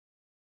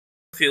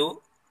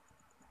Few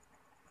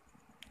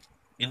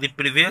in the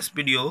previous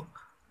video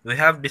we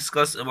have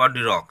discussed about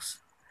the rocks,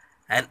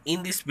 and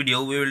in this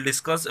video we will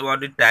discuss about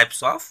the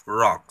types of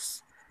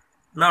rocks.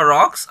 Now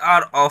rocks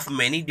are of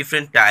many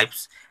different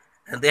types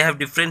and they have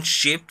different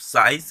shape,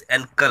 size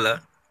and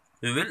color.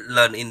 We will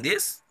learn in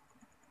this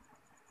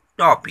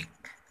topic.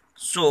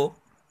 So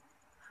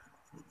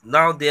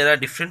now there are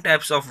different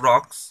types of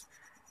rocks,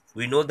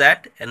 we know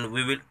that, and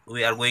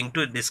we are going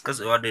to discuss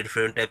about the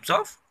different types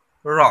of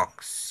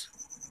rocks.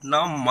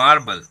 Now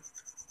marble.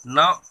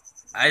 Now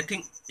I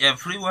think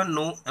everyone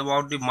know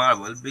about the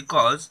marble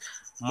because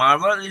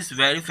marble is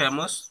very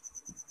famous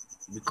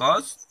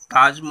because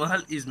Taj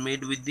Mahal is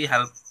made with the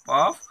help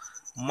of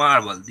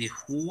marble. The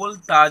whole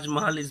Taj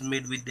Mahal is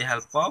made with the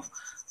help of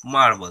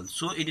marble.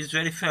 So it is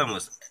very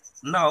famous.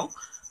 Now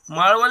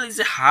marble is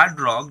a hard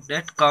rock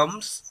that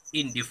comes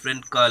in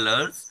different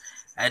colors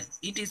and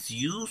it is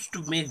used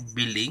to make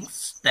buildings,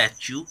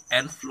 statue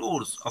and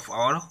floors of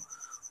our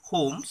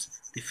homes.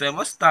 The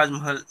famous Taj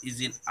Mahal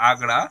is in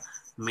Agra,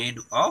 made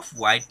of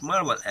white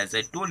marble, as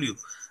I told you.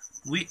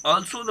 We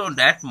also know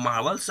that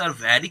marbles are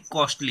very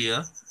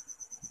costlier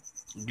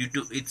due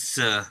to its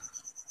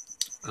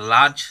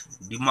large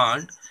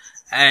demand,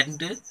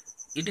 and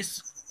it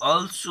is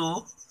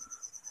also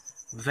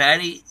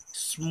very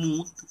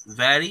smooth,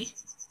 very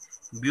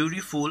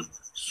beautiful.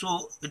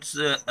 So its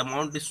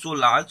amount is so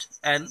large,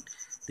 and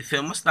the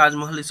famous Taj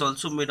Mahal is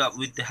also made up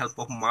with the help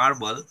of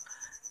marble.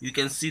 You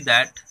can see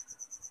that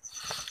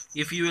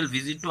if you will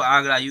visit to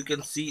Agra, you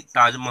can see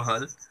Taj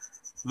Mahal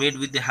made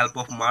with the help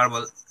of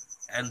marble,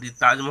 and the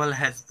Taj Mahal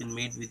has been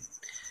made with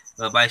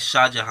by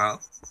Shah Jahan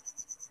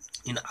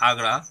in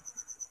Agra.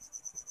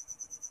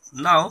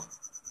 Now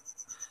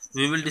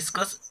we will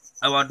discuss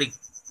about the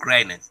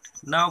granite.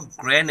 Now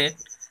granite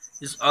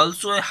is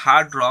also a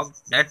hard rock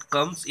that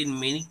comes in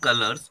many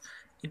colors.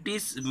 It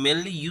is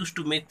mainly used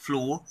to make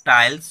floor,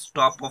 tiles,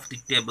 top of the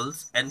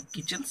tables and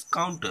kitchen's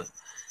counter.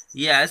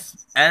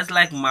 Yes, as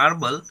like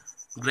marble,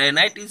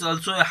 granite is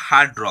also a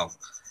hard rock,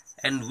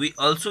 and we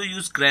also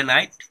use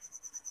granite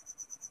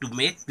to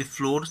make the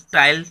floor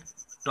tile,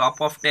 top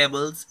of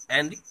tables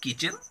and the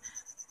kitchen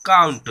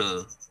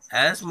counter.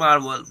 As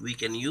marble, we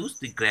can use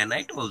the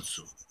granite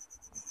also.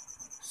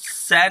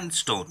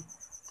 Sandstone.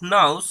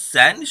 Now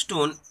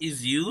sandstone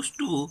is used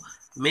to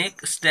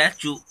make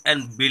statue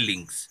and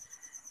buildings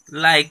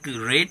like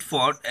Red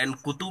Fort and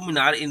Qutub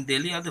Minar in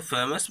Delhi are the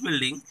famous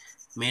building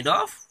made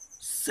of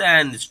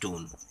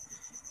sandstone.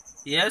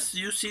 Yes,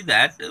 you see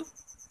that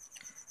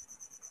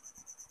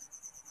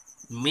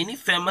many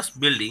famous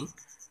buildings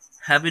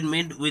have been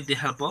made with the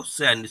help of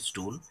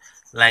sandstone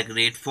like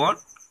Red Fort,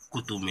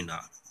 Qutub Minar.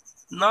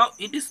 Now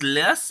it is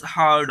less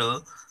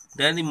harder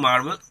than the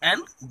marble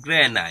and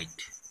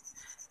granite.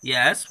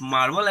 Yes,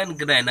 marble and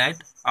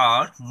granite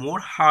are more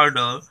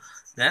harder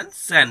than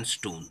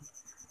sandstone.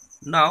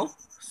 Now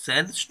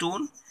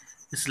sandstone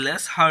is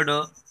less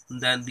harder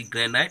than the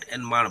granite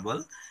and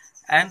marble,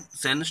 and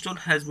sandstone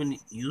has been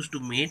used to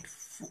make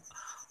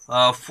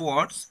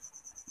forts,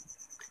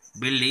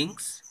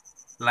 buildings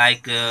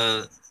like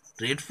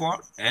Red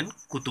Fort and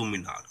Qutub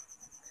Minar.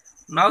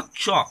 Now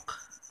chalk.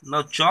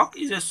 Now chalk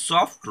is a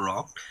soft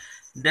rock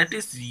that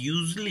is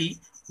usually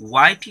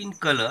white in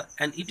color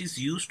and it is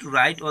used to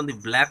write on the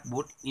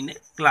blackboard in a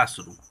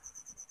classroom.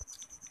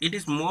 It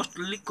is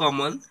mostly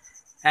common,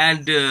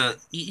 and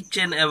each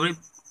and every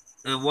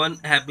one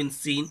have been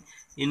seen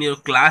in your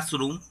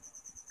classroom.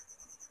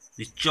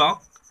 The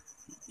chalk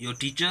your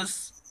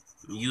teachers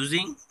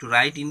using to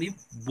write in the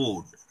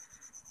board,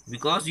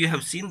 because you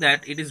have seen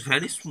that it is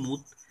very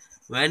smooth.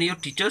 When your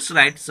teachers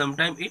write,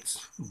 sometimes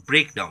it's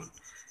break down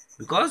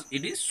because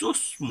it is so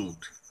smooth.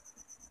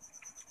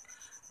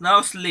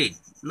 Now slate.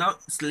 Now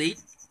slate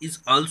is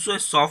also a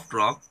soft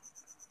rock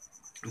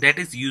that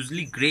is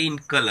usually grey in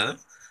color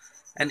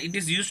and it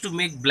is used to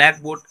make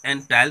blackboard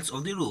and tiles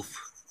of the roof.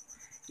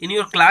 In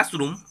your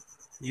classroom,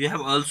 you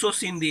have also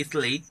seen the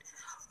slate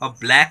of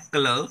black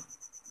color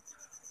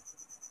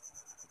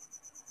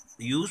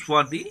used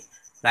for the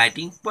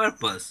writing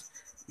purpose.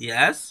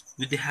 Yes,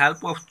 with the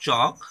help of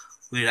chalk,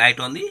 we write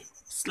on the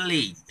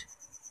slate.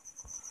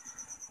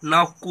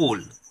 Now coal.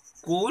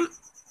 Coal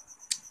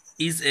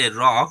is a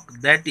rock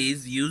that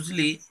is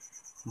usually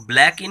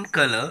black in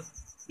color.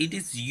 It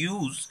is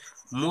used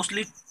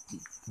mostly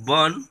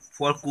burn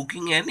for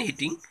cooking and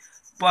heating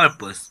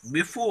purpose.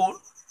 Before,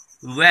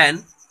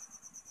 when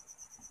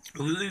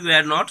we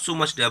were not so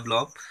much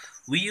developed,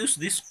 we used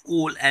this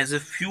coal as a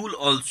fuel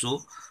also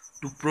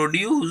to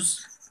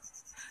produce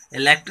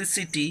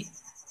electricity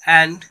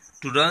and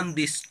to run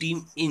the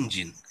steam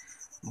engine.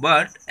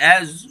 But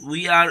as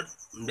we are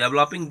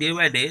developing day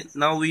by day,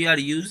 now we are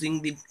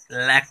using the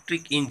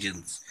electric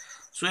engines,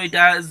 so it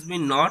has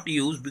been not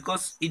used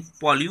because it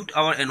pollute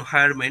our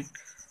environment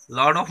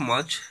lot of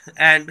much,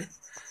 and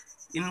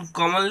in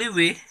commonly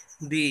way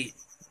the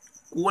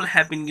coal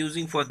have been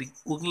using for the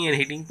cooking and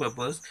heating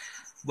purpose.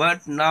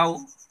 But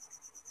now,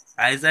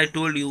 as I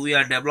told you, we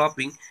are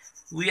developing,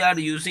 we are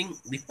using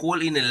the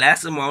coal in a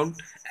less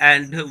amount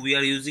and we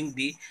are using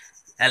the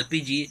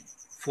LPG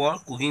for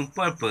cooking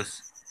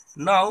purpose.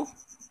 Now,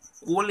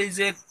 coal is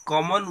a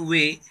common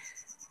way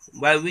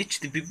by which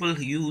the people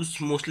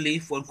use mostly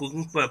for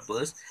cooking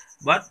purpose,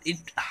 but it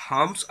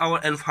harms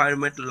our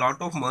environment a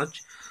lot of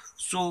much.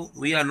 So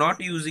we are not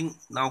using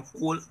now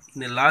coal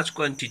in a large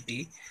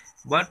quantity,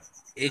 but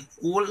a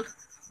coal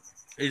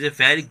is a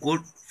very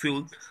good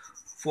fuel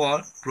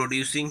for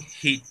producing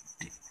heat.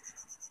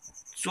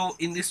 So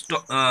in this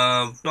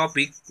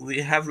topic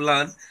we have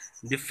learned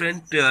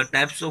different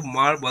types of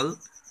marble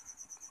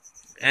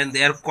and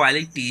their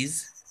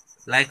qualities.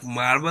 Like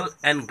marble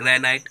and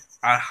granite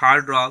are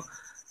hard rock,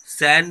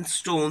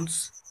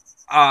 sandstones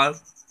are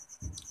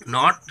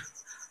not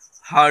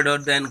harder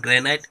than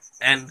granite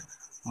and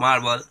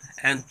marble,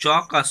 and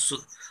chalk or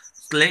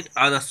slate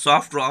are the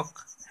soft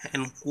rock,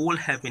 and coal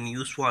have been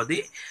used for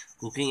the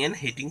cooking and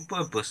heating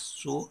purpose.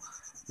 So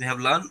we have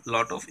learned a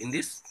lot of in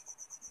this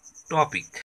topic.